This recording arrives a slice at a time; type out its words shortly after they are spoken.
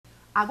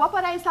A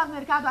Guaporé está no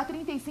mercado há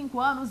 35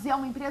 anos e é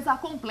uma empresa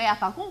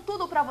completa, com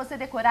tudo para você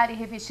decorar e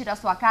revestir a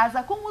sua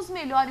casa com os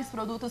melhores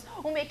produtos,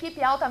 uma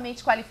equipe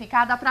altamente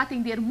qualificada para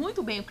atender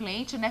muito bem o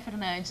cliente, né,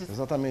 Fernandes?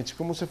 Exatamente.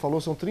 Como você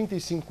falou, são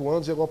 35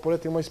 anos e a Guaporé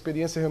tem uma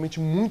experiência realmente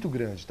muito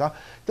grande, tá?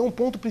 Então o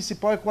ponto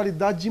principal é a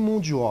qualidade de mão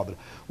de obra.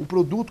 O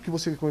produto que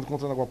você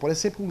encontra na Guaporé é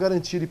sempre com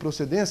garantia de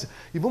procedência.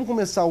 E vamos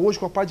começar hoje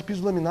com a parte de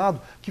piso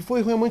laminado, que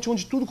foi realmente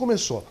onde tudo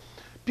começou.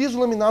 Piso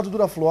laminado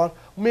Duraflor,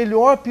 o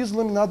melhor piso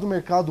laminado do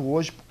mercado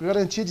hoje,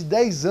 garantia de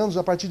 10 anos,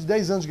 a partir de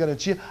 10 anos de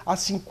garantia, a R$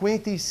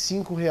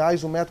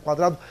 55,00 o metro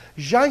quadrado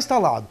já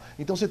instalado.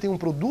 Então você tem um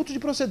produto de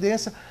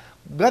procedência,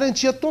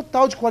 garantia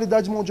total de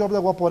qualidade de mão de obra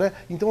da Guaporé,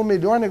 então é o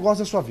melhor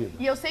negócio da sua vida.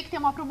 E eu sei que tem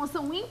uma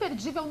promoção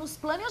imperdível nos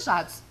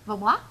planejados.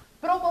 Vamos lá?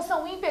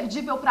 Promoção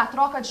imperdível para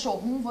troca de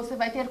showroom, você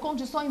vai ter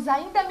condições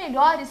ainda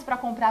melhores para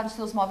comprar os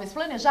seus móveis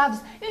planejados.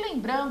 E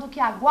lembrando que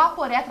a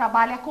Guaporé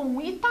trabalha com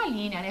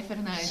Italínia, né,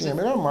 Fernandes? Sim, é a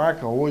melhor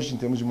marca hoje em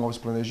termos de móveis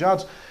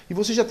planejados. E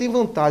você já tem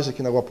vantagem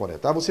aqui na Guaporé,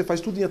 tá? Você faz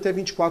tudo em até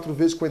 24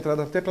 vezes com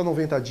entrada até para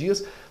 90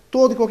 dias.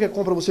 Toda e qualquer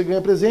compra você ganha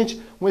presente.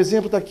 Um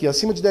exemplo está aqui,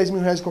 acima de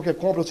R$10.000 em qualquer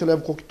compra você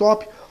leva o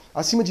cooktop.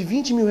 Acima de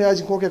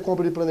R$20.000 em qualquer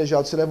compra de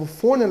planejado, você leva o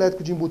forno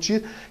elétrico de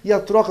embutir e a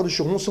troca do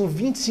showroom são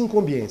 25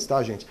 ambientes,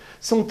 tá, gente?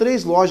 São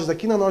 3 lojas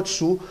aqui na Norte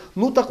Sul,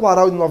 no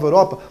Taquaral e no Nova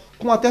Europa,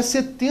 com até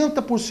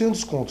 70% de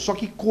desconto. Só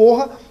que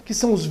corra, que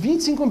são os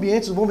 25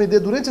 ambientes, vão vender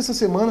durante essa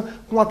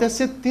semana com até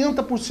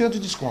 70% de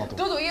desconto.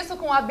 Tudo isso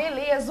com a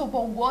beleza, o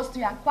bom gosto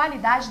e a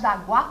qualidade da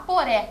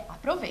Guaporé.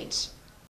 Aproveite!